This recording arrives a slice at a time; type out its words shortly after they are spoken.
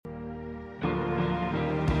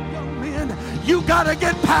You got to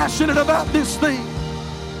get passionate about this thing.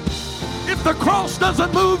 If the cross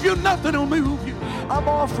doesn't move you, nothing will move you. I'm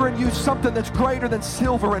offering you something that's greater than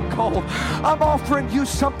silver and gold. I'm offering you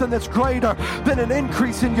something that's greater than an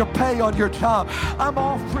increase in your pay on your job. I'm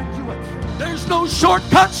offering you There's no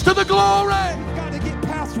shortcuts to the glory. We've got to get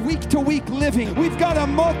past week-to-week living. We've got to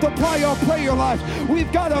multiply our prayer life.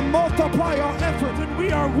 We've got to multiply our effort. And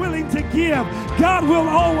we are willing to give. God will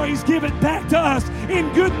always give it back to us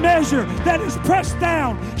in good measure that is pressed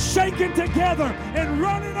down, shaken together, and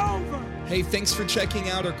running over. Hey, thanks for checking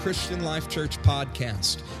out our Christian Life Church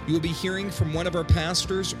podcast. You will be hearing from one of our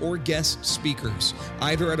pastors or guest speakers,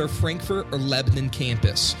 either at our Frankfort or Lebanon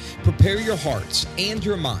campus. Prepare your hearts and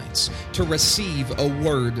your minds to receive a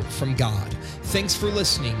word from God. Thanks for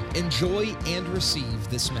listening. Enjoy and receive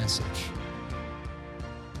this message.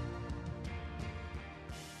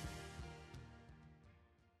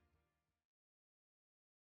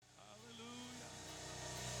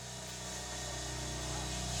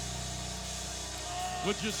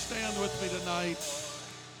 Would you stand with me tonight?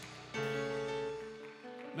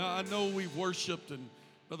 Now, I know we've worshiped, and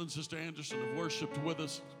Brother and Sister Anderson have worshiped with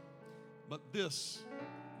us, but this,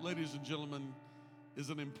 ladies and gentlemen, is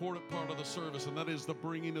an important part of the service, and that is the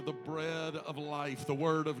bringing of the bread of life, the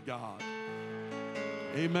Word of God.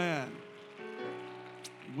 Amen.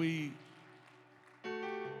 We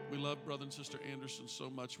love Brother and Sister Anderson so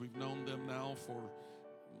much. We've known them now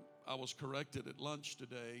I was corrected at lunch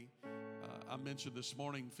today. I mentioned this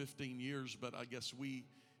morning 15 years, but I guess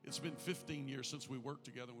it's been 15 years since we worked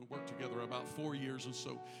together. We worked together about 4 years, and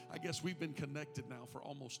so I guess we've been connected now for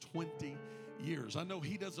almost 20 years. I know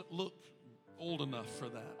he doesn't look old enough for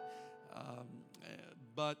that,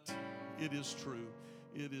 but it is true.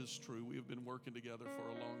 It is true. We have been working together for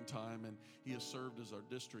a long time, and he has served as our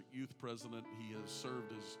district youth president. He has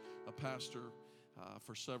served as a pastor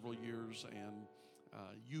for several years, and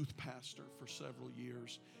youth pastor for several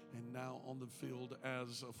years, and now on the field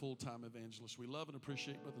as a full-time evangelist. We love and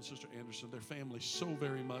appreciate Brother and Sister Anderson, their family, so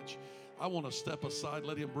very much. I want to step aside,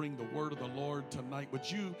 let him bring the word of the Lord tonight. Would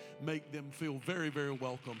you make them feel very, very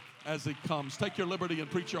welcome as it comes? Take your liberty and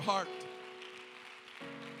preach your heart.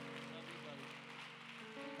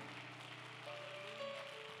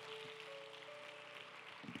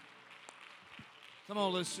 Come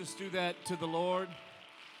on, let's just do that to the Lord.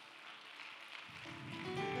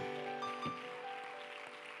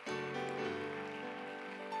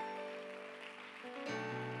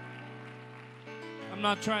 I'm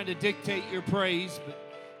not trying to dictate your praise, but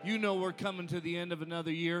you know we're coming to the end of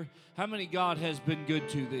another year. How many God has been good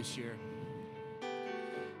to this year?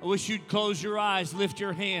 I wish you'd close your eyes, lift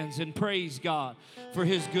your hands, and praise God for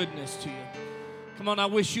His goodness to you. Come on, I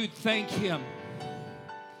wish you'd thank Him.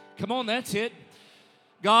 Come on, that's it.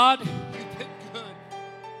 God, you've been good.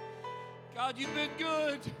 God, you've been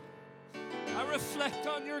good. I reflect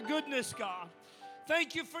on your goodness, God.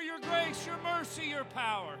 Thank you for your grace, your mercy, your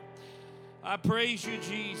power. I praise you,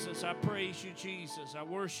 Jesus. I praise you, Jesus. I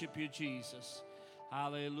worship you, Jesus.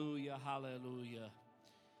 Hallelujah, hallelujah.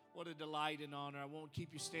 What a delight and honor. I won't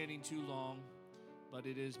keep you standing too long, but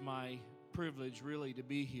it is my privilege really to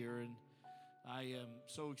be here, and I am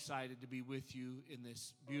so excited to be with you in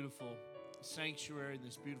this beautiful sanctuary, in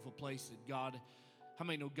this beautiful place that God, how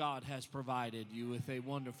many know God has provided you with a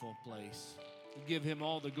wonderful place? We give Him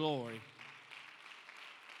all the glory.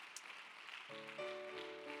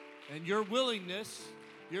 And your willingness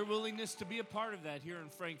to be a part of that here in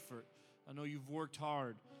Frankfort. I know you've worked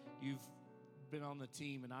hard. You've been on the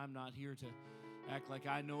team, and I'm not here to act like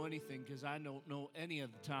I know anything, because I don't know any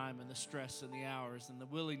of the time and the stress and the hours and the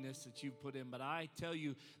willingness that you've put in. But I tell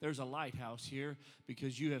you, there's a lighthouse here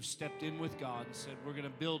because you have stepped in with God and said, we're going to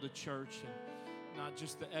build a church, and not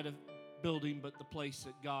just the building, but the place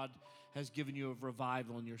that God has given you of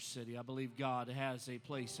revival in your city. I believe God has a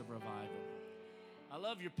place of revival. I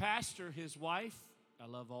love your pastor, his wife. I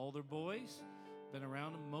love all their boys. Been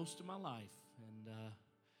around them most of my life. And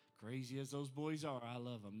crazy as those boys are, I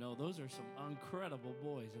love them. No, those are some incredible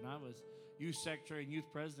boys. And I was youth secretary and youth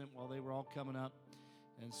president while they were all coming up.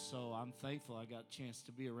 And so I'm thankful I got a chance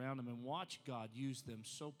to be around them and watch God use them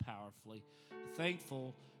so powerfully.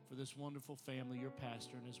 Thankful for this wonderful family, your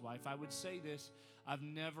pastor and his wife. I would say this, I've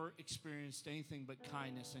never experienced anything but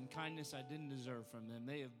kindness, and kindness I didn't deserve from them.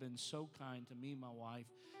 They have been so kind to me, my wife,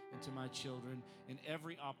 and to my children in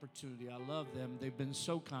every opportunity. I love them. They've been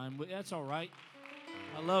so kind. That's all right.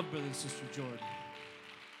 I love Brother and Sister Jordan.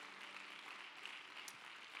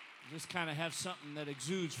 Just kind of have something that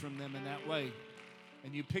exudes from them in that way.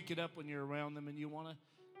 And you pick it up when you're around them, and you want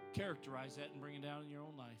to characterize that and bring it down in your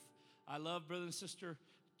own life. I love Brother and Sister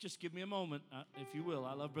just give me a moment, if you will.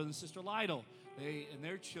 I love Brother and Sister Lytle. They and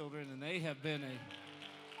their children, and they have been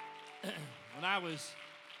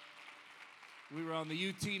we were on the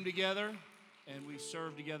youth team together, and we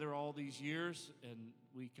served together all these years, and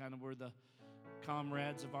we kind of were the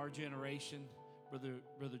comrades of our generation.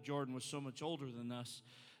 Brother Jordan was so much older than us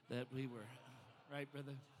that we were, right,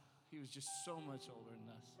 brother? He was just so much older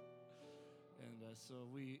than us. And so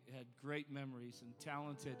we had great memories and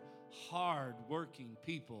talented, hard-working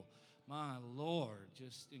people. My Lord,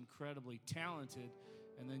 just incredibly talented,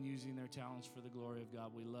 and then using their talents for the glory of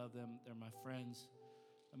God. We love them. They're my friends.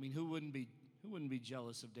 I mean, who wouldn't be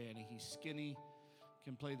jealous of Danny? He's skinny,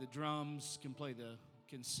 can play the drums,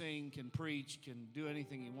 can sing, can preach, can do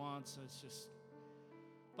anything he wants. It's just,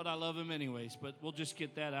 but I love him anyways. But we'll just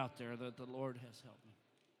get that out there that the Lord has helped me.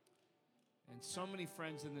 And so many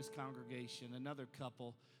friends in this congregation. Another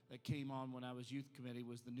couple that came on when I was youth committee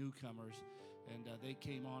was the newcomers. And they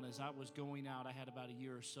came on as I was going out. I had about a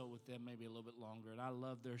year or so with them, maybe a little bit longer. And I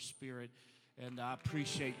love their spirit, and I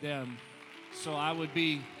appreciate them. So I would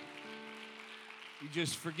be, you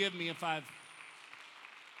just forgive me if I've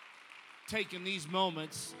taken these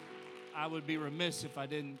moments. I would be remiss if I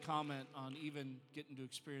didn't comment on even getting to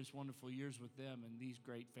experience wonderful years with them and these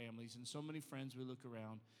great families. And so many friends, we look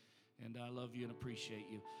around. And I love you and appreciate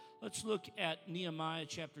you. Let's look at Nehemiah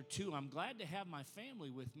chapter 2. I'm glad to have my family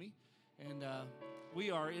with me. And we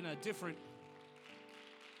are in a different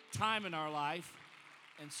time in our life.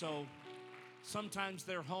 And so sometimes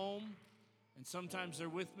they're home, and sometimes they're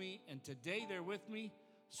with me. And today they're with me,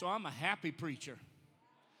 so I'm a happy preacher.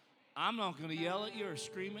 I'm not going to yell at you or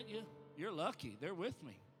scream at you. You're lucky. They're with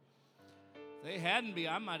me. If they hadn't been,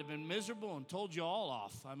 I might have been miserable and told you all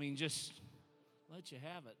off. I mean, just let you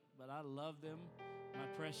have it. But I love them. My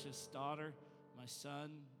precious daughter, my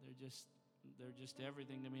son, they're just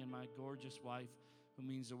everything to me, and my gorgeous wife, who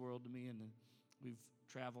means the world to me. And we've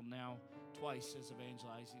traveled now twice as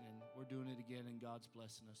evangelizing, and we're doing it again, and God's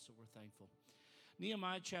blessing us, so we're thankful.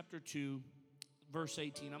 Nehemiah chapter 2, verse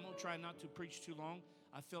 18. I'm going to try not to preach too long.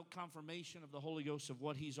 I felt confirmation of the Holy Ghost of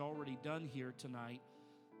what he's already done here tonight,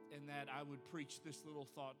 and that I would preach this little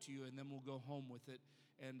thought to you, and then we'll go home with it.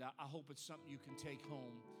 And I hope it's something you can take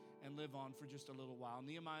home and live on for just a little while.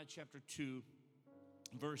 Nehemiah chapter 2,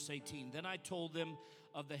 verse 18. Then I told them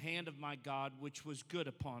of the hand of my God, which was good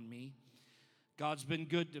upon me. God's been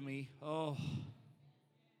good to me. Oh,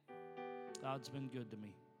 God's been good to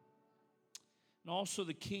me. And also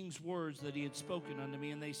the king's words that he had spoken unto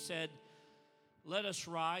me. And they said, let us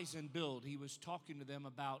rise and build. He was talking to them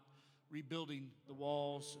about rebuilding the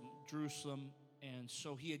walls in Jerusalem. And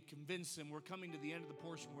so he had convinced them. We're coming to the end of the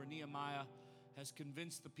portion where Nehemiah has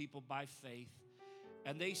convinced the people by faith.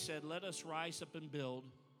 And they said, let us rise up and build.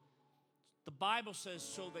 The Bible says,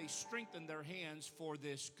 so they strengthened their hands for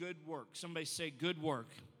this good work. Somebody say, good work.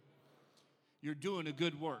 You're doing a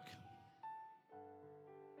good work.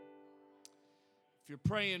 If you're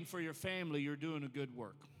praying for your family, you're doing a good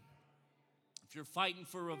work. If you're fighting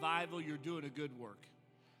for revival, you're doing a good work.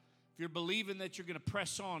 If you're believing that you're going to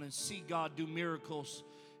press on and see God do miracles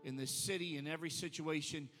in this city, in every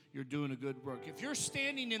situation, you're doing a good work. If you're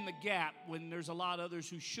standing in the gap when there's a lot of others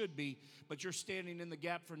who should be, but you're standing in the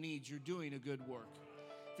gap for needs, you're doing a good work.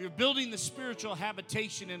 If you're building the spiritual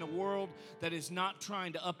habitation in a world that is not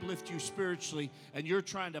trying to uplift you spiritually, and you're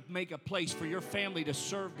trying to make a place for your family to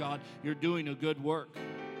serve God, you're doing a good work.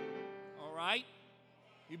 All right?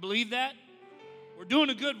 You believe that? We're doing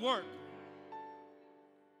a good work.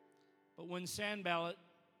 But when Sanballat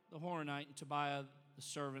the Horonite and Tobiah the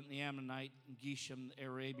servant, the Ammonite, and Geshem the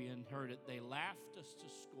Arabian heard it, they laughed us to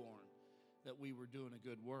scorn that we were doing a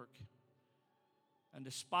good work, and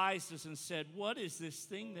despised us and said, what is this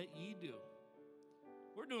thing that ye do?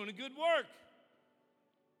 We're doing a good work.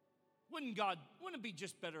 Wouldn't it be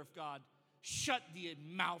just better if God shut the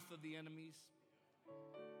mouth of the enemies?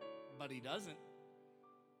 But he doesn't.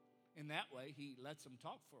 In that way, he lets them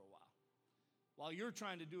talk for a while. While you're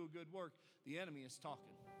trying to do a good work, the enemy is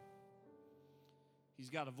talking. He's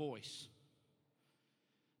got a voice.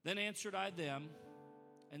 Then answered I them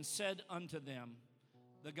and said unto them,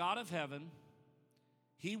 the God of heaven,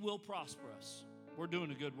 he will prosper us. We're doing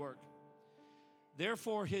a good work.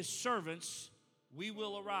 Therefore his servants, we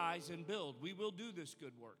will arise and build. We will do this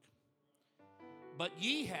good work. But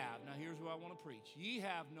ye have, now here's what I want to preach. Ye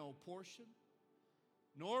have no portion,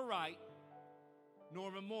 nor right,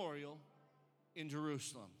 nor memorial in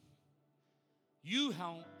Jerusalem. You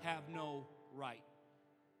have no right.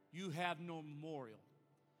 You have no memorial.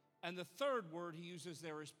 And the third word he uses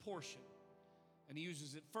there is portion. And he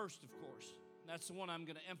uses it first, of course. That's the one I'm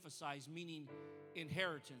going to emphasize, meaning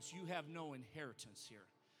inheritance. You have no inheritance here.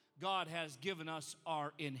 God has given us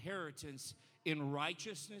our inheritance in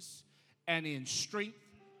righteousness and in strength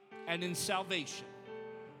and in salvation.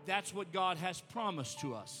 That's what God has promised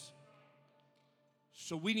to us.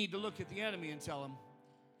 So we need to look at the enemy and tell him,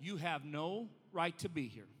 you have no right to be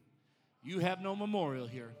here. You have no memorial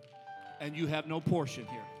here, and you have no portion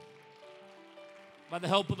here. By the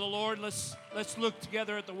help of the Lord, let's look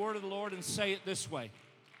together at the word of the Lord and say it this way.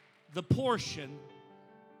 The portion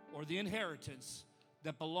or the inheritance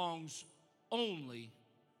that belongs only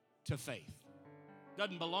to faith.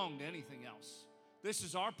 Doesn't belong to anything else. This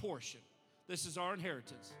is our portion. This is our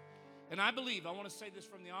inheritance. And I believe, I want to say this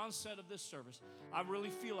from the onset of this service, I really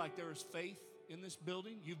feel like there is faith in this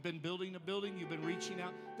building. You've been building a building. You've been reaching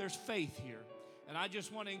out. There's faith here. And I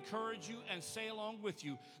just want to encourage you and say along with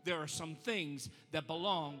you, there are some things that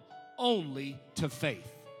belong only to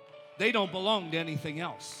faith. They don't belong to anything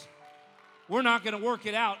else. We're not going to work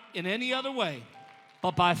it out in any other way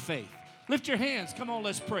but by faith. Lift your hands. Come on,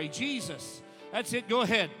 let's pray. Jesus, that's it. Go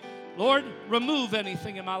ahead. Lord, remove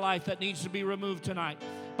anything in my life that needs to be removed tonight.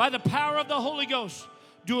 By the power of the Holy Ghost,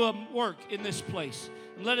 do a work in this place.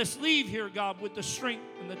 And let us leave here, God, with the strength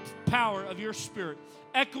and the power of your Spirit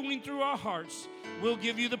echoing through our hearts. We'll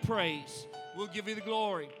give you the praise. We'll give you the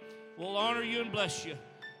glory. We'll honor you and bless you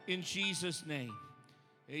in Jesus' name.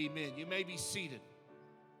 Amen. You may be seated.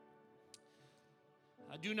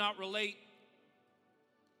 I do not relate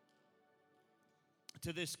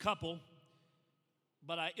to this couple,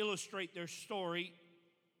 but I illustrate their story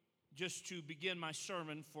just to begin my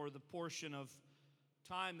sermon for the portion of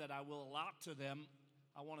time that I will allot to them.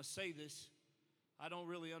 I want to say this. I don't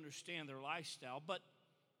really understand their lifestyle, but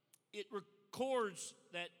it records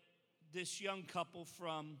that this young couple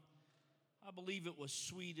from, I believe it was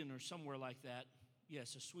Sweden or somewhere like that.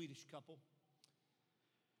 Yes, a Swedish couple.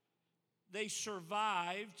 They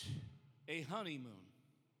survived a honeymoon.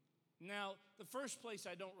 Now, the first place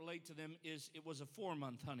I don't relate to them is it was a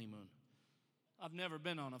 4-month honeymoon. I've never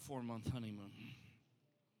been on a 4-month honeymoon.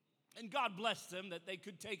 And God blessed them that they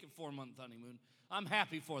could take a 4-month honeymoon. I'm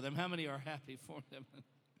happy for them. How many are happy for them?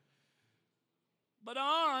 But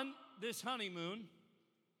on this honeymoon,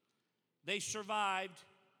 they survived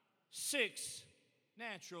 6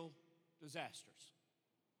 natural disasters.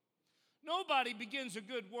 Nobody begins a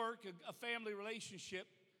good work, a family relationship,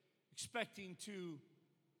 expecting to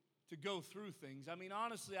go through things. I mean,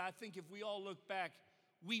 honestly, I think if we all look back,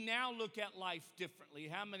 we now look at life differently.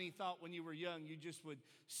 How many thought when you were young you just would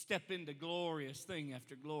step into glorious thing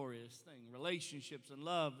after glorious thing? Relationships and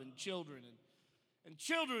love and children. And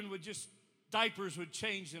children would just, diapers would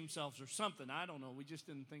change themselves or something. I don't know. We just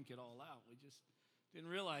didn't think it all out. We just didn't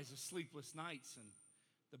realize the sleepless nights and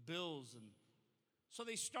the bills. And so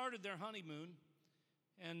they started their honeymoon.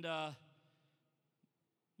 And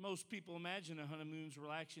most people imagine a honeymoon's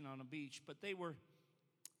relaxing on a beach. But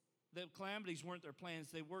the calamities weren't their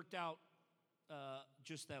plans. They worked out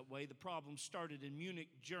just that way. The problem started in Munich,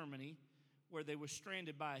 Germany, where they were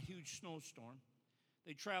stranded by a huge snowstorm.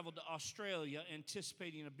 They traveled to Australia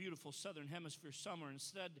anticipating a beautiful southern hemisphere summer.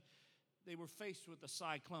 Instead, they were faced with a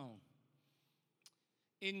cyclone.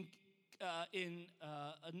 In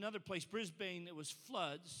another place, Brisbane, it was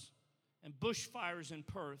floods and bushfires in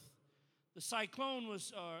Perth. The cyclone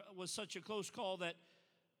was such a close call that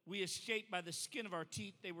we escaped by the skin of our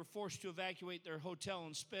teeth. They were forced to evacuate their hotel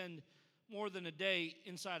and spend more than a day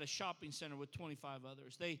inside a shopping center with 25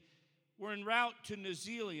 others. They were en route to New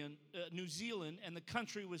Zealand, and the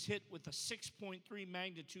country was hit with a 6.3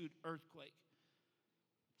 magnitude earthquake.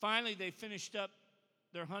 Finally, they finished up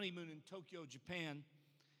their honeymoon in Tokyo, Japan,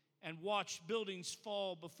 and watched buildings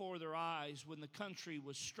fall before their eyes when the country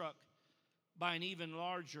was struck by an even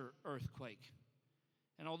larger earthquake.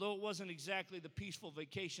 And although it wasn't exactly the peaceful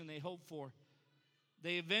vacation they hoped for,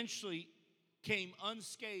 they eventually came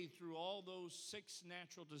unscathed through all those 6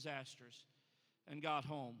 natural disasters and got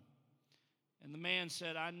home. And the man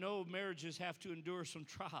said, I know marriages have to endure some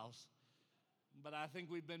trials, but I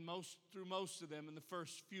think we've been through most of them in the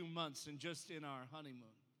first few months and just in our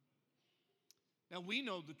honeymoon. Now we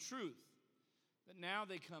know the truth, that now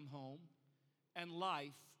they come home and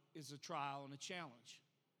life is a trial and a challenge.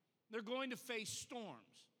 They're going to face storms.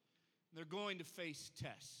 They're going to face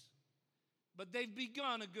tests. But they've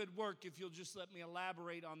begun a good work. If you'll just let me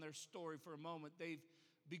elaborate on their story for a moment. They've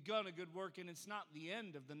begun a good work, and it's not the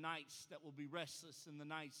end of the nights that will be restless and the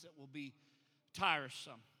nights that will be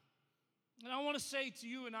tiresome. And I want to say to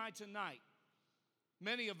you and I tonight,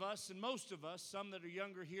 many of us and most of us, some that are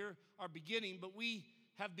younger here, are beginning, but we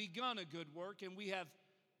have begun a good work, and we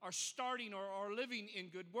are starting or are living in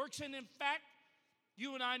good works. And in fact,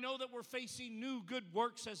 You and I know that we're facing new good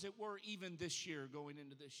works, as it were, even this year, going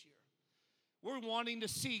into this year. We're wanting to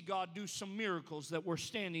see God do some miracles that we're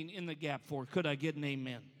standing in the gap for. Could I get an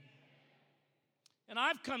amen? And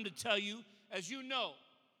I've come to tell you, as you know,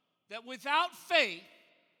 that without faith,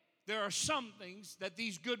 there are some things that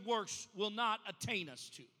these good works will not attain us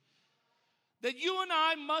to. That you and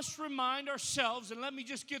I must remind ourselves, and let me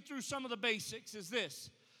just get through some of the basics, is this: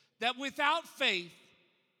 that without faith,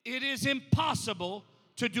 it is impossible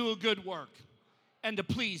to do a good work and to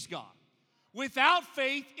please God. Without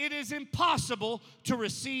faith, it is impossible to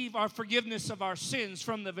receive our forgiveness of our sins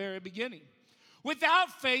from the very beginning.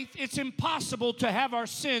 Without faith, it's impossible to have our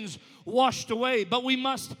sins washed away. But we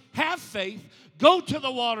must have faith, go to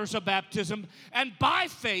the waters of baptism, and by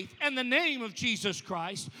faith in the name of Jesus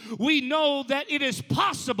Christ, we know that it is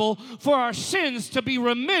possible for our sins to be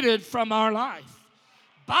remitted from our life.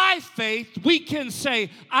 By faith, we can say,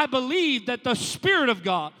 I believe that the Spirit of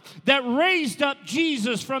God that raised up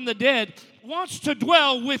Jesus from the dead wants to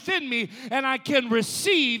dwell within me, and I can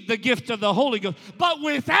receive the gift of the Holy Ghost. But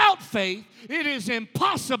without faith, it is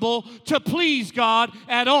impossible to please God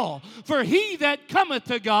at all. For he that cometh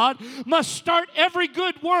to God must start every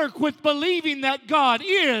good work with believing that God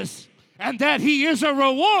is, and that he is a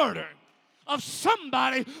rewarder of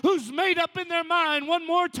somebody who's made up in their mind one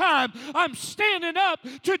more time, I'm standing up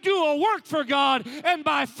to do a work for God, and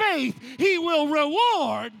by faith, he will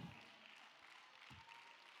reward.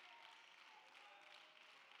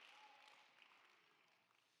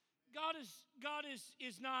 God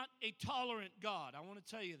is not a tolerant God. I want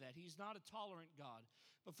to tell you that. He's not a tolerant God.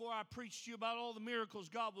 Before I preach to you about all the miracles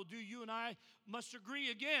God will do, you and I must agree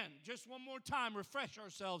again, just one more time, refresh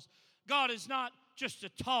ourselves. God is not just a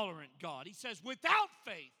tolerant God. He says, without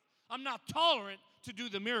faith, I'm not tolerant to do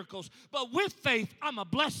the miracles, but with faith, I'm a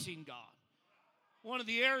blessing God. One of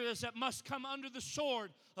the areas that must come under the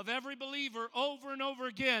sword of every believer over and over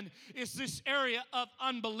again is this area of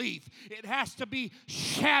unbelief. It has to be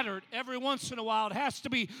shattered every once in a while. It has to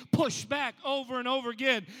be pushed back over and over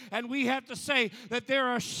again. And we have to say that there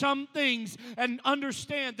are some things, and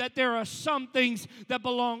understand that there are some things that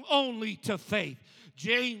belong only to faith.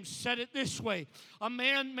 James said it this way: a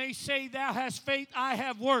man may say, thou hast faith, I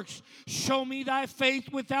have works. Show me thy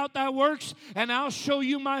faith without thy works, and I'll show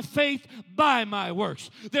you my faith by my works.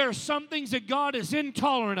 There are some things that God is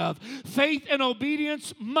intolerant of. Faith and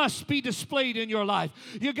obedience must be displayed in your life.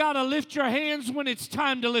 You got to lift your hands when it's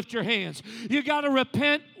time to lift your hands. You got to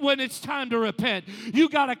repent when it's time to repent. You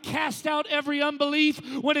got to cast out every unbelief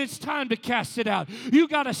when it's time to cast it out. You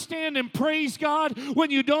got to stand and praise God when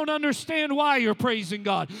you don't understand why you're praising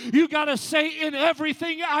God. You got to say, in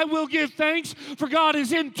everything I will give thanks, for God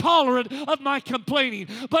is intolerant of my complaining.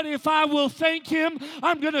 But if I will thank him,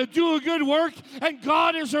 I'm going to do a good work, and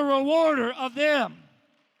God is a rewarder of them.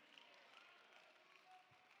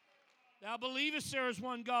 Thou believest there is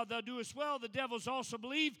one God, thou doest well. The devils also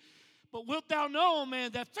believe. But wilt thou know,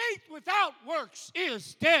 man, that faith without works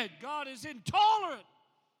is dead. God is intolerant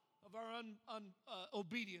of our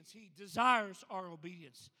obedience. He desires our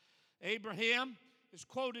obedience. Abraham is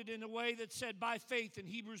quoted in a way that said by faith in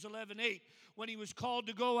Hebrews 11:8, when he was called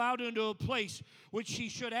to go out into a place which he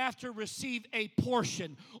should after receive a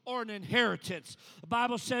portion or an inheritance. The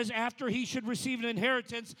Bible says after he should receive an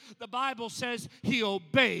inheritance, the Bible says he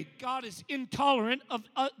obeyed. God is intolerant of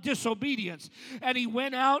disobedience. And he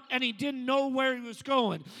went out and he didn't know where he was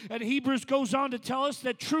going. And Hebrews goes on to tell us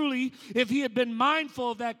that truly, if he had been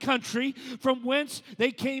mindful of that country from whence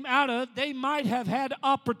they came out of, they might have had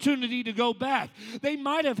opportunity to go back. They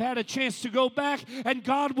might have had a chance to go back, and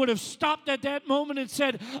God would have stopped at that moment and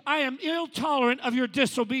said, I am intolerant of your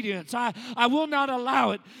disobedience. I will not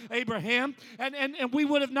allow it, Abraham. And we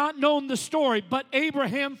would have not known the story. But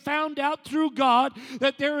Abraham found out through God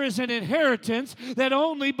that there is an inheritance that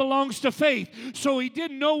only belongs to faith. So he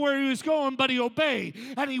didn't know where he was going, but he obeyed.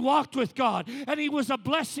 And he walked with God. And he was a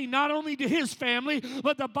blessing not only to his family,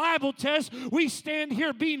 but the Bible says we stand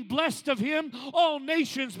here being blessed of him, all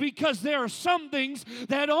nations, because there are some things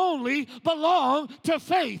that only belong to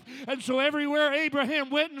faith. And so everywhere Abraham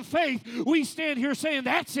went in faith, we stand here saying,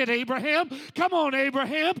 that's it, Abraham. Come on,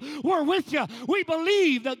 Abraham. We're with you. We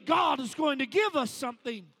believe that God is going to give us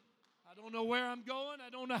something. I don't know where I'm going. I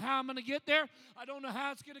don't know how I'm going to get there. I don't know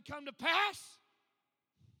how it's going to come to pass.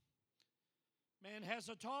 Man has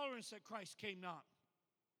a tolerance that Christ came not.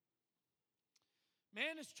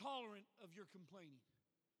 Man is tolerant of your complaining.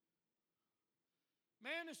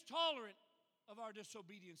 Man is tolerant of our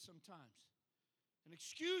disobedience sometimes and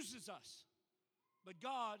excuses us. But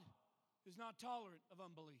God is not tolerant of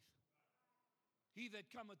unbelief. He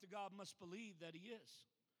that cometh to God must believe that he is.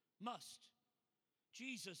 Must.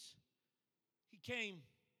 Jesus, he came.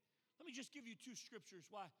 Let me just give you two scriptures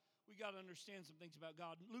why we got to understand some things about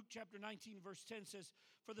God. Luke chapter 19, verse 10 says,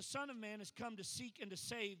 "For the Son of Man has come to seek and to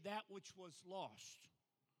save that which was lost."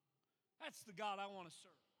 That's the God I want to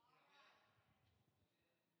serve.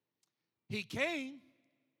 He came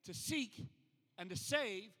to seek and to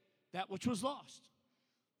save that which was lost.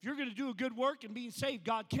 If you're going to do a good work and being saved,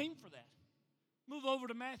 God came for that. Move over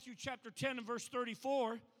to Matthew chapter 10 and verse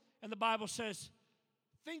 34, and the Bible says,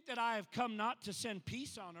 "Think that I have come not to send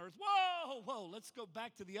peace on earth." Whoa, let's go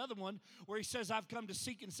back to the other one where he says, "I've come to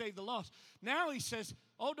seek and save the lost." Now he says,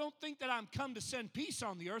 "Oh, don't think that I'm come to send peace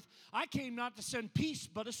on the earth. I came not to send peace,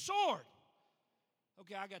 but a sword."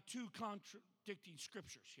 Okay, I got two contradicting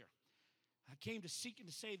scriptures here. I came to seek and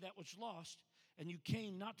to save that which lost, and you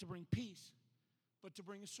came not to bring peace, but to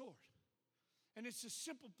bring a sword. And it's a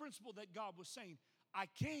simple principle that God was saying. I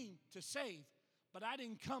came to save, but I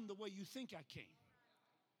didn't come the way you think I came.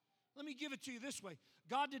 Let me give it to you this way.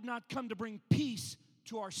 God did not come to bring peace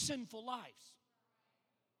to our sinful lives.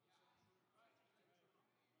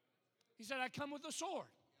 He said, "I come with a sword."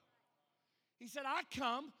 He said, "I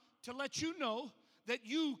come to let you know that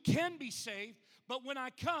you can be saved, but when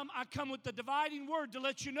I come with the dividing word to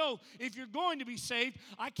let you know if you're going to be saved.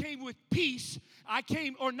 I came with peace. I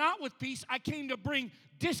came, or not with peace, I came to bring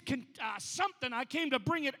something. I came to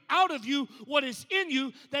bring it out of you, what is in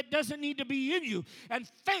you that doesn't need to be in you. And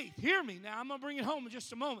faith, hear me now, I'm going to bring it home in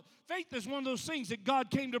just a moment. Faith is one of those things that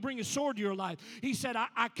God came to bring a sword to your life. He said,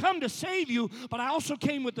 I come to save you, but I also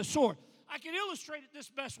came with the sword. I can illustrate it this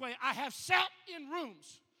best way. I have sat in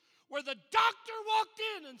rooms where the doctor walked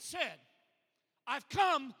in and said, "I've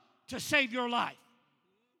come to save your life."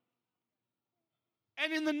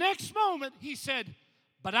 And in the next moment, he said,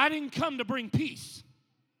 "But I didn't come to bring peace.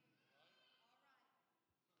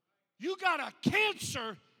 You got a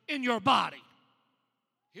cancer in your body."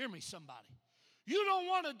 Hear me, somebody. You don't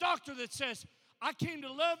want a doctor that says, "I came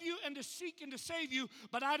to love you and to seek and to save you,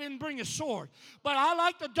 but I didn't bring a sword." But I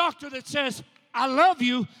like the doctor that says, "I love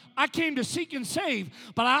you, I came to seek and save,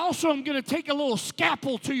 but I also am going to take a little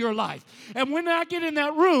scalpel to your life. And when I get in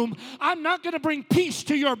that room, I'm not going to bring peace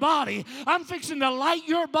to your body. I'm fixing to light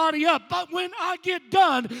your body up. But when I get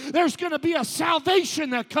done, there's going to be a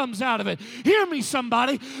salvation that comes out of it." Hear me,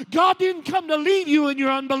 somebody. God didn't come to leave you in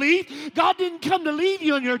your unbelief. God didn't come to leave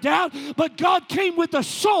you in your doubt. But God came with a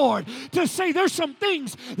sword to say, there's some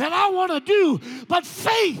things that I want to do. But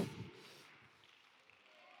faith.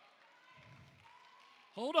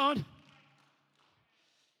 Hold on.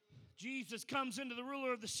 Jesus comes into the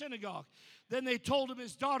ruler of the synagogue. Then they told him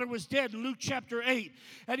his daughter was dead in Luke chapter 8.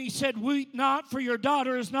 And he said, "Weep not, for your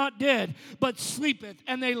daughter is not dead, but sleepeth."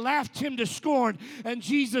 And they laughed him to scorn. And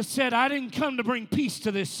Jesus said, "I didn't come to bring peace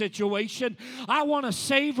to this situation. I want to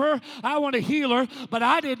save her. I want to heal her. But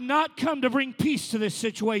I did not come to bring peace to this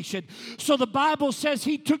situation." So the Bible says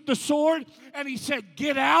he took the sword and he said,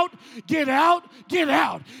 "Get out, get out, get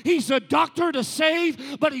out." He's a doctor to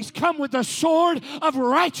save, but he's come with a sword of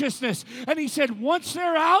righteousness. And he said, once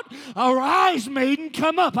they're out, arise, maiden,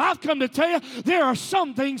 come up. I've come to tell you there are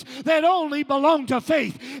some things that only belong to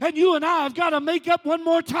faith. And you and I have got to make up one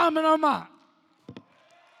more time in our mind.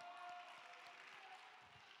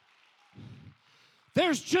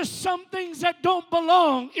 There's just some things that don't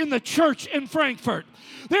belong in the church in Frankfort.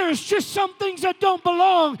 There's just some things that don't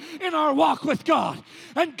belong in our walk with God.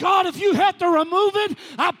 And God, if you had to remove it,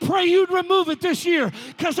 I pray you'd remove it this year,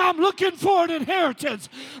 because I'm looking for an inheritance.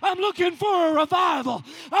 I'm looking for a revival.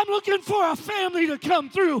 I'm looking for a family to come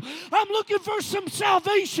through. I'm looking for some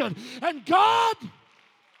salvation. And God,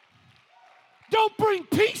 don't bring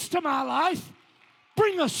peace to my life.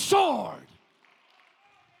 Bring a sword.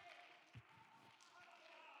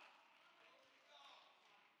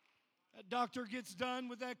 Doctor gets done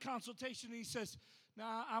with that consultation and he says,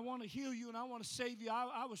 "Now, I want to heal you and I want to save you.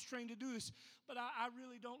 I was trained to do this, but I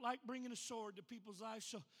really don't like bringing a sword to people's lives,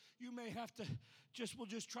 so you may have to we'll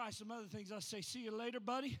just try some other things." I say, "See you later,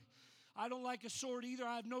 buddy. I don't like a sword either.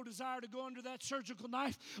 I have no desire to go under that surgical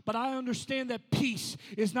knife, but I understand that peace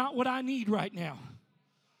is not what I need right now.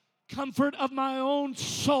 Comfort of my own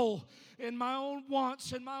soul and my own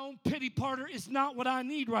wants and my own pity party is not what I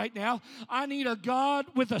need right now. I need a God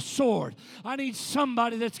with a sword. I need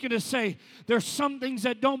somebody that's going to say, there's some things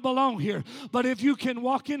that don't belong here, but if you can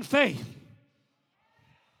walk in faith,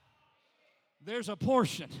 there's a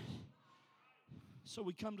portion." So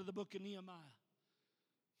we come to the book of Nehemiah.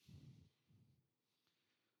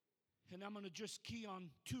 And I'm going to just key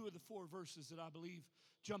on 2 of the 4 verses that I believe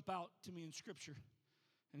jump out to me in Scripture.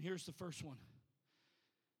 And here's the first one.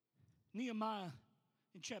 Nehemiah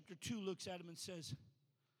in chapter 2 looks at him and says,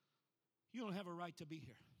 you don't have a right to be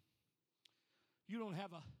here. You don't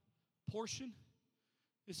have a portion.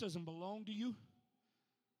 This doesn't belong to you.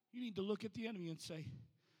 You need to look at the enemy and say,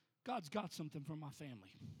 God's got something for my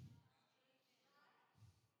family.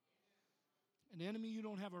 An enemy, you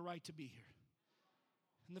don't have a right to be here.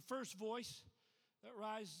 And the first voice that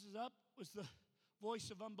rises up was the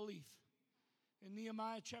voice of unbelief. In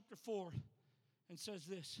Nehemiah chapter 4, and says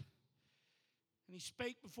this, and he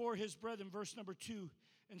spake before his brethren, verse number 2,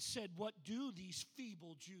 and said, what do these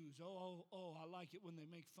feeble Jews? Oh, I like it when they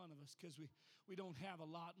make fun of us because we don't have a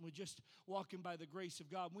lot, and we're just walking by the grace of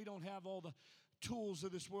God. We don't have all the tools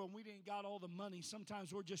of this world. We ain't got all the money.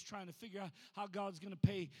 Sometimes we're just trying to figure out how God's going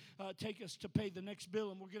to take us to pay the next bill.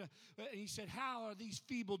 And he said, how are these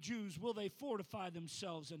feeble Jews? Will they fortify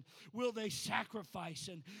themselves? And will they sacrifice?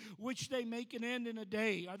 And which they make an end in a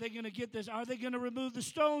day? Are they going to get this? Are they going to remove the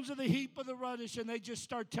stones of the heap of the rubbish? And they just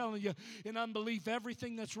start telling you in unbelief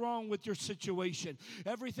everything that's wrong with your situation,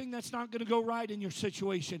 everything that's not going to go right in your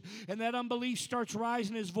situation. And that unbelief starts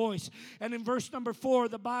rising his voice. And in verse number 4,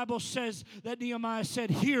 the Bible says that Nehemiah said,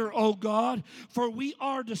 hear, O God, for we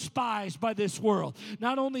are despised by this world.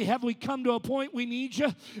 Not only have we come to a point we need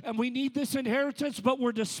you and we need this inheritance, but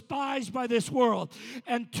we're despised by this world.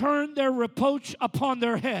 And turn their reproach upon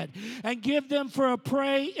their head and give them for a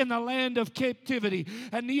prey in the land of captivity.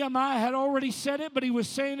 And Nehemiah had already said it, but he was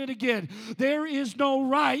saying it again. There is no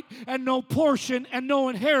right and no portion and no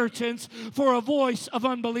inheritance for a voice of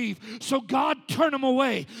unbelief. So God, turn them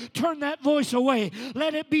away. Turn that voice away.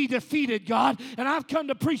 Let it be defeated, God. And I've come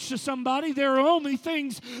to preach to somebody. There are only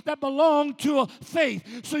things that belong to a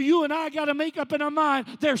faith. So you and I got to make up in our mind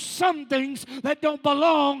there's some things that don't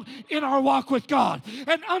belong in our walk with God.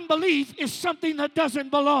 And unbelief is something that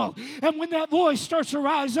doesn't belong. And when that voice starts to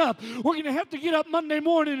rise up, we're going to have to get up Monday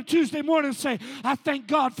morning and Tuesday morning and say, I thank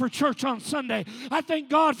God for church on Sunday. I thank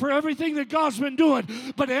God for everything that God's been doing.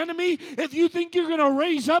 But enemy, if you think you're going to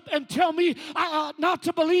raise up and tell me not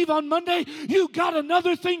to believe on Monday, you got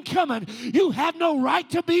another thing coming. You have no right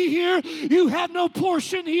to be here. You have no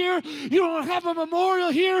portion here. You don't have a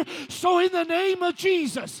memorial here. So in the name of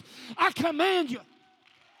Jesus, I command you,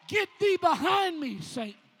 get thee behind me,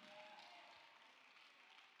 Satan.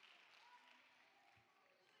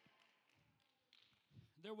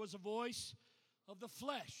 There was a voice of the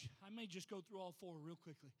flesh. I may just go through all four real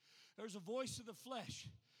quickly. There's a voice of the flesh.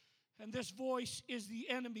 And this voice is the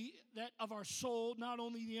enemy of our soul, not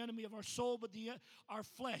only the enemy of our soul, but our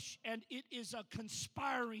flesh. And it is a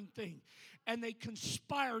conspiring thing. And they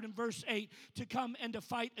conspired in verse 8 to come and to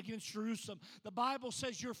fight against Jerusalem. The Bible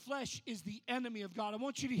says your flesh is the enemy of God. I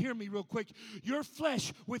want you to hear me real quick. Your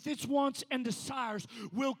flesh, with its wants and desires,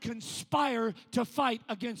 will conspire to fight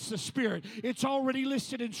against the Spirit. It's already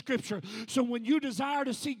listed in Scripture. So when you desire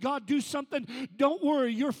to see God do something, don't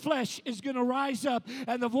worry. Your flesh is going to rise up,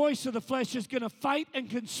 and the voice of the flesh is going to fight and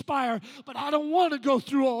conspire. But I don't want to go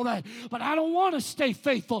through all that. But I don't want to stay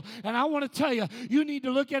faithful. And I want to tell you, you need to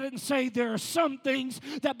look at it and say, there are some things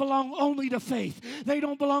that belong only to faith. They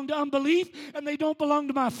don't belong to unbelief, and they don't belong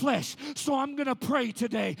to my flesh. So I'm going to pray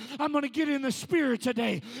today. I'm going to get in the Spirit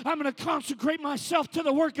today. I'm going to consecrate myself to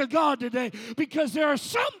the work of God today, because there are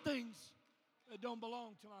some things that don't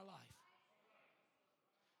belong to my life.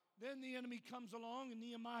 Then the enemy comes along in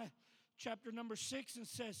Nehemiah chapter number 6 and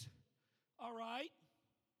says, all right,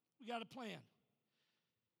 we got a plan.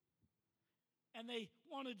 And they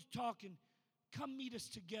wanted to talk and come meet us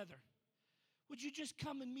together. Would you just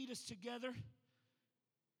come and meet us together?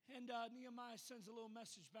 And Nehemiah sends a little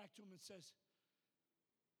message back to him and says,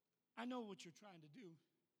 I know what you're trying to do.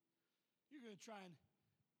 You're going to try and,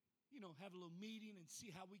 have a little meeting and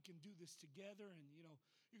see how we can do this together. And,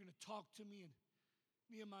 you're going to talk to me. And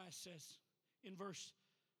Nehemiah says in verse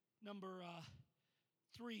number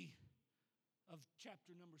 3 of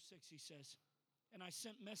chapter number 6, he says, and I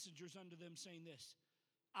sent messengers unto them saying this,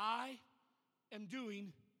 I am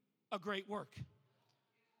doing a great work,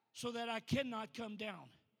 so that I cannot come down.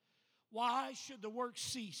 Why should the work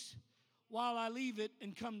cease while I leave it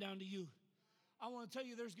and come down to you? I want to tell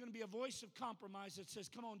you, there's going to be a voice of compromise that says,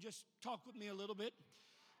 come on, just talk with me a little bit.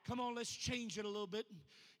 Come on, let's change it a little bit.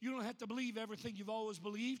 You don't have to believe everything you've always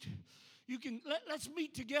believed. You can let's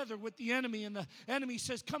meet together with the enemy, and the enemy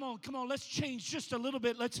says, come on, let's change just a little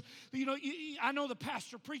bit. Let's, I know the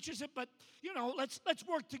pastor preaches it, but let's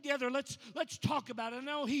work together. Let's talk about it. I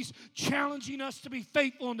know he's challenging us to be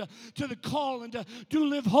faithful and to the call, and to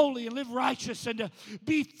live holy and live righteous, and to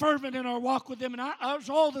be fervent in our walk with him. And there's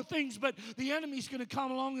all the things, but the enemy's going to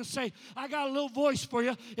come along and say, I got a little voice for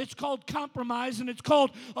you. It's called compromise, and it's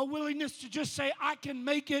called a willingness to just say, I can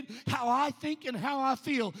make it how I think and how I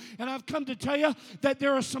feel. And I've come come to tell you that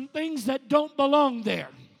there are some things that don't belong there.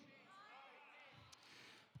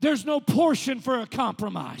 There's no portion for a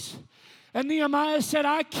compromise. And Nehemiah said,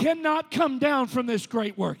 I cannot come down from this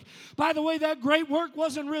great work. By the way, that great work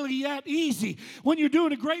wasn't really that easy. When you're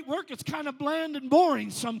doing a great work, it's kind of bland and boring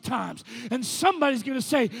sometimes. And somebody's going to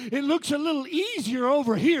say, it looks a little easier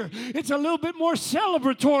over here. It's a little bit more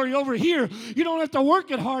celebratory over here. You don't have to work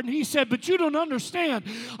it hard. And he said, but you don't understand.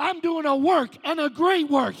 I'm doing a work and a great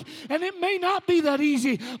work. And it may not be that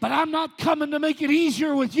easy, but I'm not coming to make it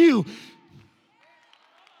easier with you.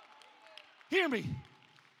 Hear me.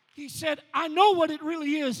 He said, I know what it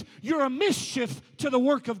really is. You're a mischief to the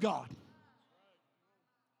work of God.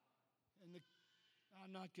 And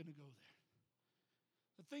I'm not going to go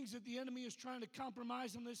there. The things that the enemy is trying to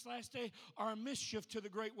compromise on this last day are a mischief to the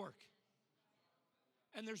great work.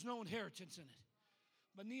 And there's no inheritance in it.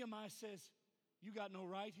 But Nehemiah says, you got no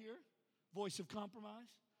right here, voice of compromise.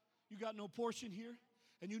 You got no portion here,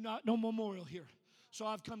 and you got no memorial here. So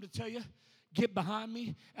I've come to tell you, get behind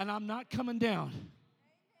me, and I'm not coming down.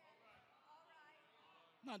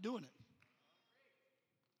 I'm not doing it.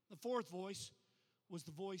 The fourth voice was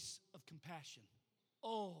the voice of compassion.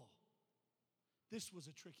 Oh, this was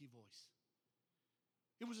a tricky voice.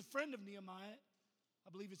 It was a friend of Nehemiah.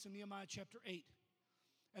 I believe it's in Nehemiah chapter 8.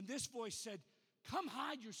 And this voice said, come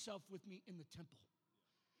hide yourself with me in the temple.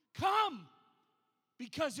 Come,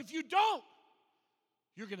 because if you don't,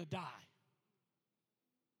 you're going to die.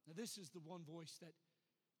 Now this is the one voice that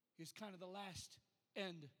is kind of the last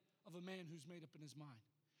end of a man who's made up in his mind.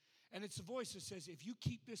 And it's a voice that says, if you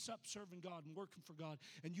keep this up serving God and working for God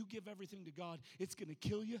and you give everything to God, it's going to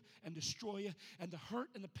kill you and destroy you. And the hurt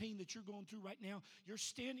and the pain that you're going through right now, you're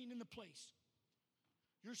standing in the place.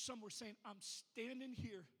 You're somewhere saying, I'm standing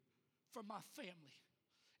here for my family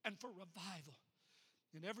and for revival.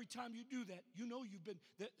 And every time you do that, you know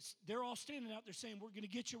they're all standing out there saying, we're going to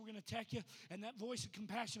get you, we're going to attack you. And that voice of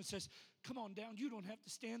compassion says, come on down, you don't have to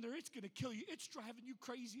stand there. It's going to kill you. It's driving you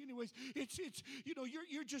crazy anyways.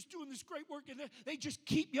 You're just doing this great work. And they just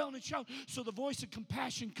keep yelling and shouting. So the voice of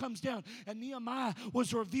compassion comes down. And Nehemiah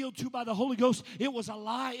was revealed to by the Holy Ghost. It was a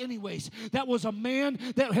lie anyways. That was a man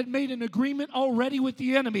that had made an agreement already with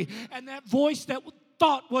the enemy. And that voice that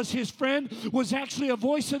thought was his friend was actually a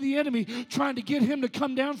voice of the enemy trying to get him to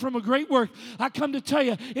come down from a great work. I come to tell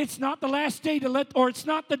you, it's not the last day it's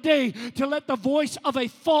not the day to let the voice of a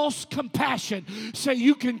false compassion say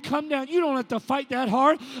you can come down. You don't have to fight that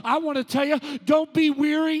hard. I want to tell you, don't be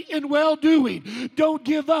weary in well-doing. Don't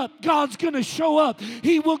give up. God's going to show up.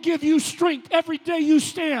 He will give you strength every day you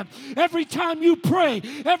stand, every time you pray,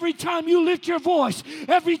 every time you lift your voice,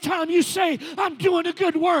 every time you say, I'm doing a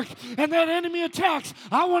good work, and that enemy attacks.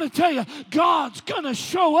 I want to tell you, God's going to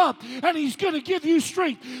show up and He's going to give you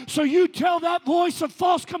strength. So you tell that voice of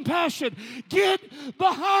false compassion, get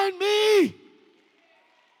behind me.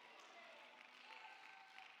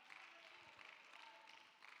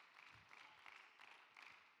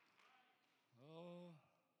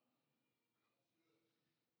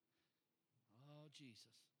 Oh, Jesus.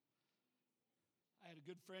 I had a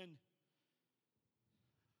good friend.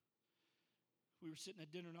 We were sitting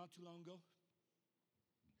at dinner not too long ago.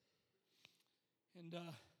 And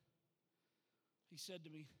he said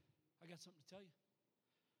to me, I got something to tell you.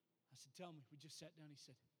 I said, tell me. We just sat down. He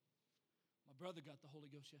said, my brother got the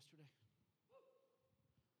Holy Ghost yesterday.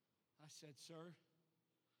 I said, sir,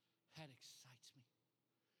 that excites me.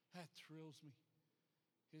 That thrills me.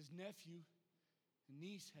 His nephew and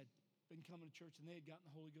niece had been coming to church, and they had gotten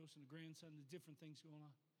the Holy Ghost, and the grandson, and the different things going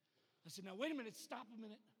on. I said, now wait a minute. Stop a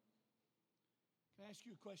minute. Can I ask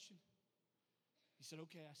you a question? He said,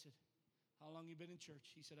 okay. I said, how long you been in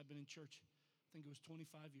church? He said, I've been in church, I think it was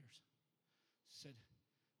 25 years. I said,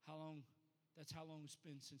 how long? That's how long it's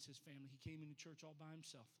been since his family. He came into church all by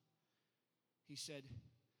himself. He said,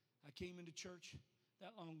 I came into church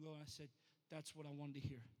that long ago, and I said, that's what I wanted to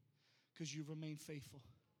hear, because you've remained faithful,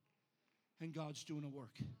 and God's doing a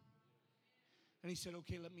work. And he said,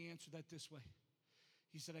 okay, let me answer that this way.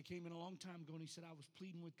 He said, I came in a long time ago, and he said, I was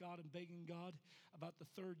pleading with God and begging God about the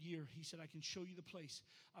third year. He said, I can show you the place.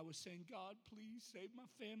 I was saying, God, please save my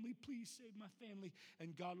family. Please save my family.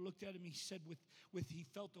 And God looked at him. He said, he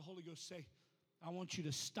felt the Holy Ghost say, I want you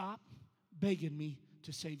to stop begging me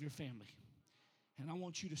to save your family. And I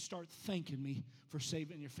want you to start thanking me for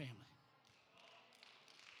saving your family.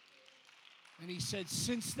 And he said,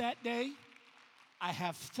 since that day, I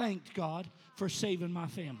have thanked God for saving my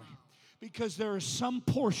family. because there are some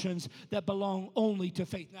portions that belong only to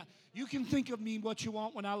faith. Now, you can think of me what you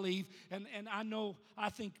want when I leave, and I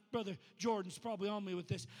think Brother Jordan's probably on me with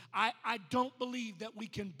this. I don't believe that we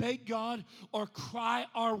can beg God or cry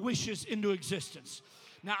our wishes into existence.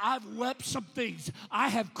 Now, I've wept some things. I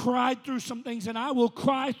have cried through some things, and I will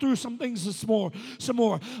cry through some things some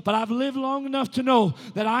more. But I've lived long enough to know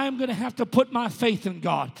that I am going to have to put my faith in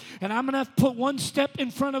God. And I'm going to have to put one step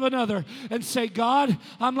in front of another and say, God,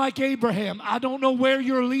 I'm like Abraham. I don't know where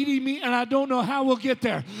you're leading me, and I don't know how we'll get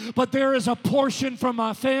there. But there is a portion from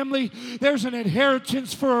my family. There's an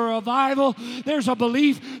inheritance for a revival. There's a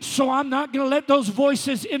belief. So I'm not going to let those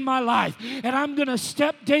voices in my life. And I'm going to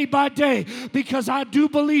step day by day, because I do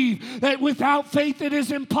believe that without faith it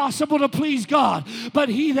is impossible to please God. But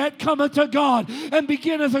he that cometh to God and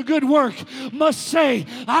beginneth a good work must say,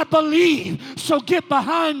 I believe, so get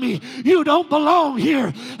behind me. You don't belong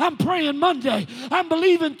here. I'm praying Monday. I'm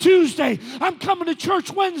believing Tuesday. I'm coming to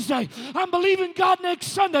church Wednesday. I'm believing God next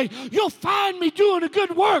Sunday. You'll find me doing a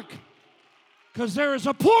good work, because there is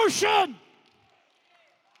a portion.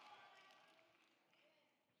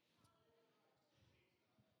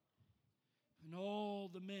 And all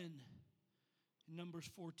the men in Numbers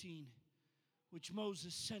 14, which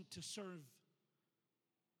Moses sent to serve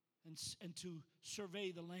and to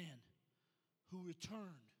survey the land, who returned,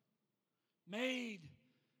 made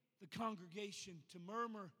the congregation to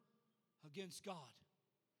murmur against God.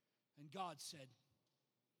 And God said,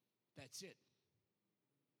 that's it.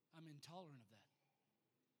 I'm intolerant of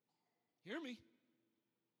that. Hear me.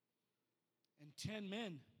 And 10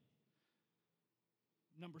 men,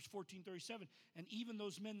 Numbers 14:37, and even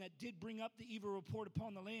those men that did bring up the evil report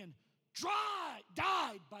upon the land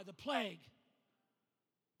died by the plague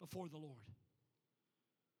before the Lord.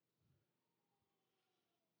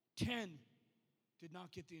 10 did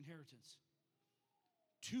not get the inheritance.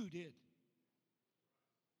 2 did.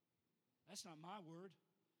 That's not my word.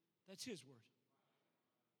 That's his word.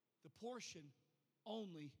 The portion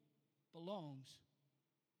only belongs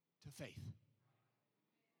to faith.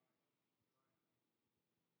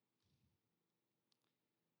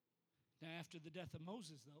 Now, after the death of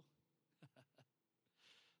Moses, though,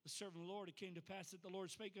 the servant of the Lord, it came to pass that the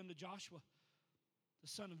Lord spake unto Joshua, the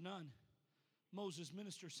son of Nun, Moses'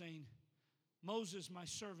 minister, saying, Moses, my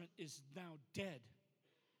servant, is now dead.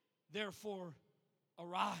 Therefore,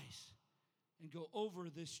 arise and go over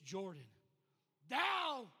this Jordan,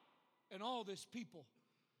 thou and all this people,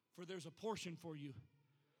 for there's a portion for you,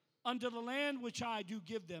 unto the land which I do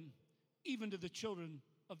give them, even to the children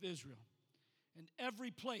of Israel. And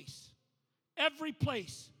every place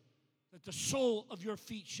that the sole of your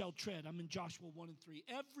feet shall tread. I'm in Joshua 1 and 3.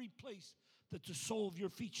 Every place that the sole of your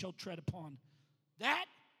feet shall tread upon, that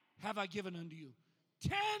have I given unto you.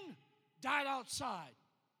 10 died outside,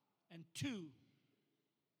 and 2,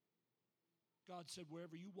 God said,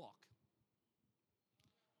 wherever you walk,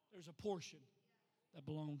 there's a portion that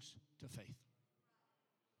belongs to faith.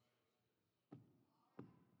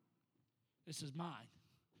 This is mine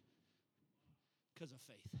because of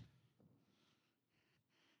faith.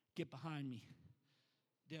 Get behind me,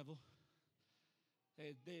 devil.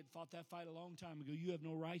 They had fought that fight a long time ago. You have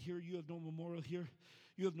no right here. You have no memorial here.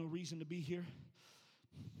 You have no reason to be here.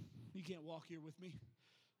 You can't walk here with me.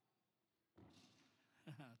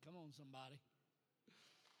 Come on, somebody.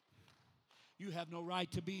 You have no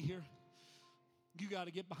right to be here. You got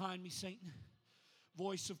to get behind me, Satan.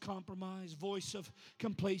 Voice of compromise, voice of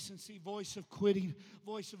complacency, voice of quitting,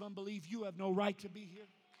 voice of unbelief. You have no right to be here.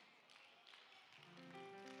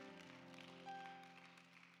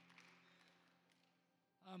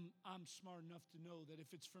 I'm smart enough to know that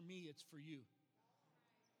if it's for me, it's for you.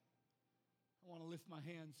 I want to lift my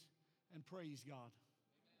hands and praise God.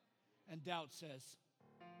 And doubt says,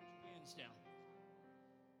 hands down.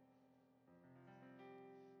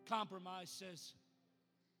 Compromise says,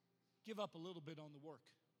 give up a little bit on the work,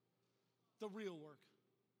 the real work.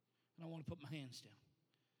 And I want to put my hands down.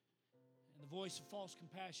 And the voice of false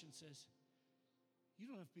compassion says, you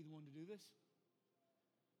don't have to be the one to do this.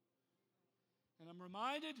 And I'm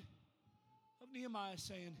reminded of Nehemiah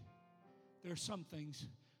saying, there are some things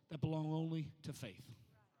that belong only to faith.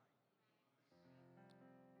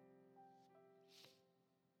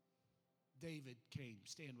 David came.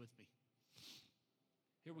 Stand with me.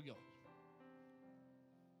 Here we go.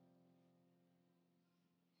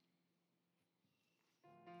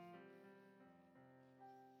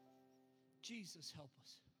 Jesus, help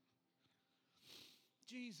us.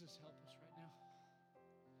 Jesus, help us right now.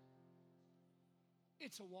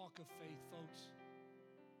 It's a walk of faith, folks.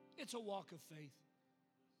 It's a walk of faith.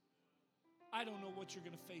 I don't know what you're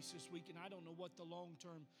going to face this week, and I don't know what the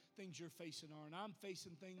long-term things you're facing are. And I'm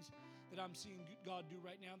facing things that I'm seeing God do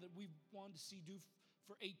right now that we've wanted to see do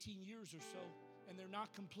for 18 years or so, and they're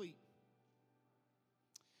not complete.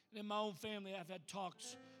 And in my own family, I've had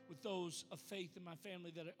talks with those of faith in my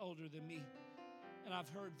family that are older than me. And I've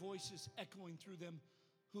heard voices echoing through them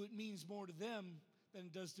who it means more to them than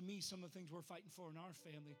it does to me, some of the things we're fighting for in our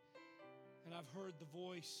family. And I've heard the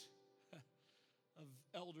voice of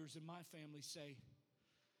elders in my family say,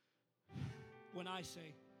 when I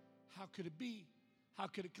say, how could it be? How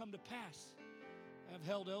could it come to pass? I've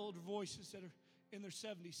held elder voices that are in their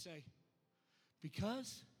 70s say,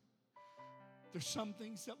 because there's some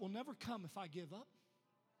things that will never come if I give up.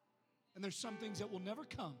 And there's some things that will never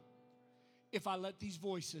come if I let these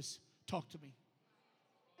voices talk to me.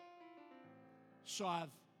 So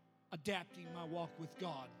I've adapting my walk with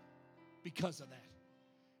God because of that.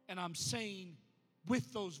 And I'm saying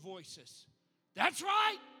with those voices, that's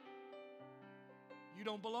right. You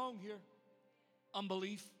don't belong here.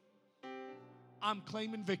 Unbelief. I'm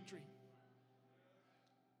claiming victory.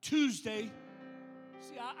 Tuesday,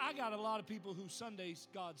 see, I got a lot of people who Sunday's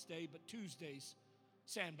God's day, but Tuesday's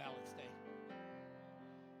Sanballat's day.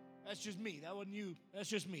 That's just me. That wasn't you. That's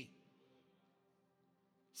just me.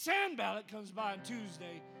 Sanballat comes by on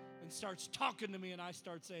Tuesday and starts talking to me, and I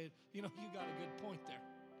start saying, you know, you got a good point there.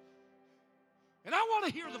 And I want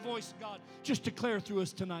to hear the voice of God just declare through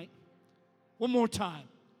us tonight. One more time,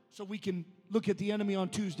 so we can look at the enemy on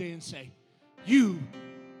Tuesday and say, you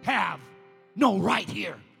have no right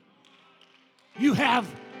here. You have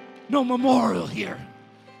no memorial here.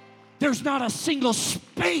 There's not a single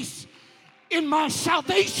space in my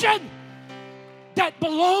salvation that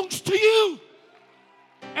belongs to you.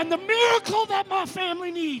 And the miracle that my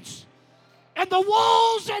family needs, and the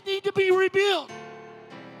walls that need to be rebuilt,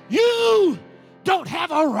 you don't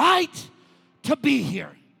have a right to be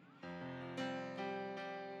here.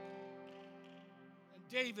 And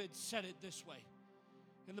David said it this way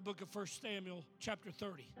in the book of 1 Samuel chapter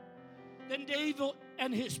 30. Then David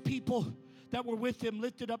and his people that were with him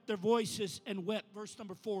lifted up their voices and wept. Verse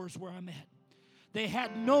number 4 is where I'm at. They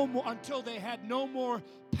had no more, until they had no more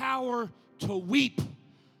power to weep.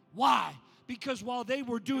 Why? Because while they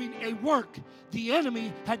were doing a work, the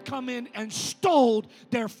enemy had come in and stole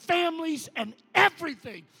their families and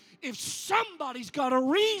everything. If somebody's got a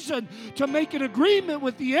reason to make an agreement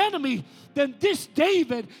with the enemy, then this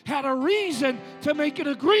David had a reason to make an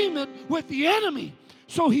agreement with the enemy.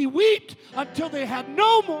 So he wept until they had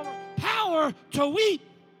no more power to weep.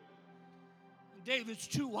 David's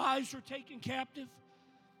 2 wives were taken captive.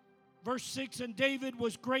 Verse 6, and David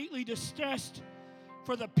was greatly distressed,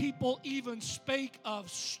 for the people even spake of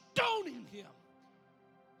stoning him.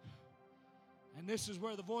 And this is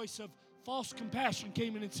where the voice of false compassion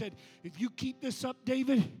came in and said, if you keep this up,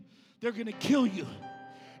 David, they're going to kill you.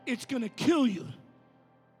 It's going to kill you. Will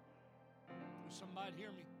somebody hear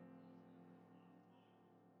me?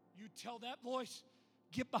 You tell that voice,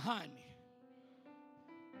 get behind me.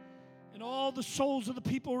 And all the souls of the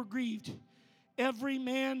people were grieved, every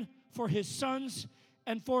man for his sons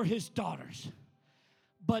and for his daughters.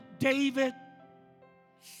 But David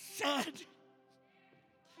said,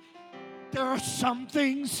 there are some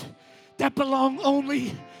things that belong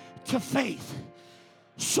only to faith.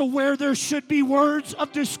 So where there should be words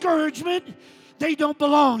of discouragement, they don't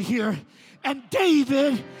belong here. And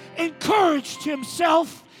David encouraged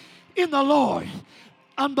himself in the Lord.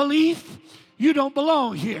 Unbelief, you don't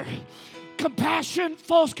belong here. Compassion,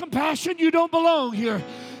 false compassion, you don't belong here.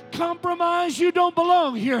 Compromise, you don't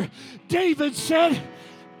belong here. David said,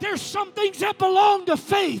 there's some things that belong to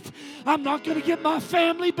faith. I'm not going to get my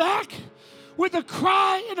family back with a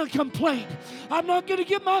cry and a complaint. I'm not going to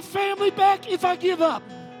get my family back if I give up.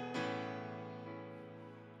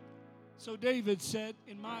 So David said,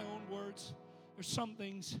 in my own words, there's some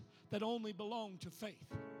things that only belong to faith.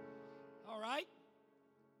 All right?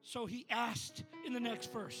 So he asked in the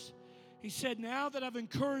next verse. He said, now that I've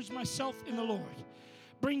encouraged myself in the Lord,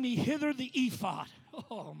 bring me hither the ephod.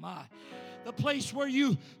 Oh my. The place where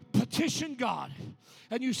you petition God.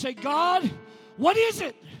 And you say, God, what is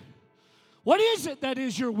it? What is it that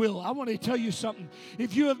is your will? I want to tell you something.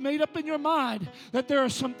 If you have made up in your mind that there are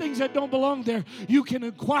some things that don't belong there, you can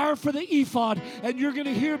inquire for the ephod, and you're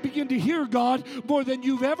going to begin to hear God more than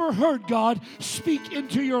you've ever heard God speak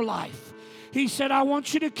into your life. He said, I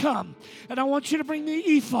want you to come, and I want you to bring the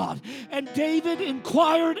ephod. And David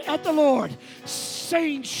inquired at the Lord,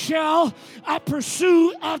 saying, shall I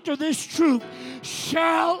pursue after this troop?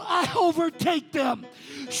 Shall I overtake them?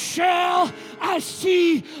 Shall I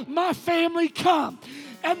see my family come?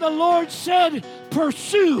 And the Lord said,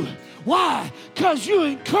 pursue. Why? Because you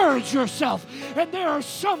encourage yourself. And there are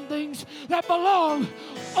some things that belong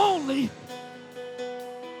only.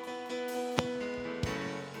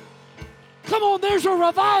 Come on, there's a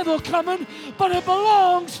revival coming, but it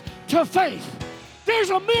belongs to faith. There's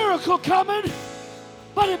a miracle coming,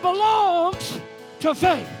 but it belongs to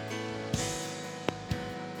faith.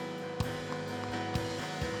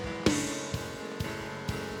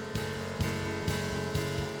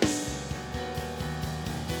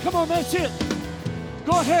 Come on, that's it.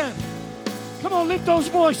 Go ahead. Come on, lift those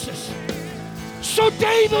voices. So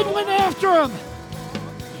David went after him.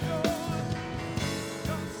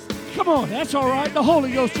 Come on, that's all right. The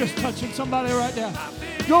Holy Ghost just touching somebody right now.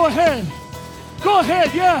 Go ahead. Go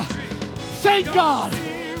ahead, yeah. Thank God.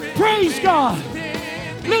 Praise God.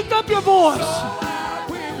 Lift up your voice.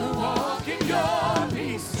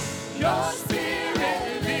 Your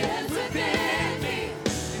spirit lives within me.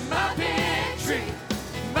 My victory.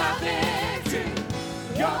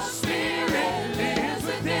 Your spirit lives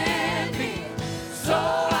within me. So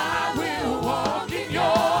I will walk in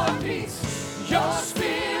your peace. Your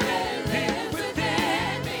spirit lives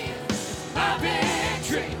within me. My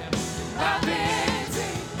victory.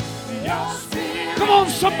 Your spirit. Come on,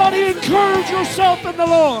 somebody encourage yourself in the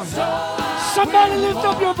Lord. Somebody lift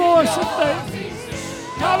up your voice and thank.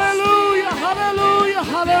 Hallelujah, hallelujah,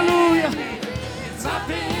 hallelujah.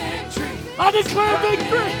 I declare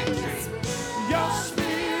victory.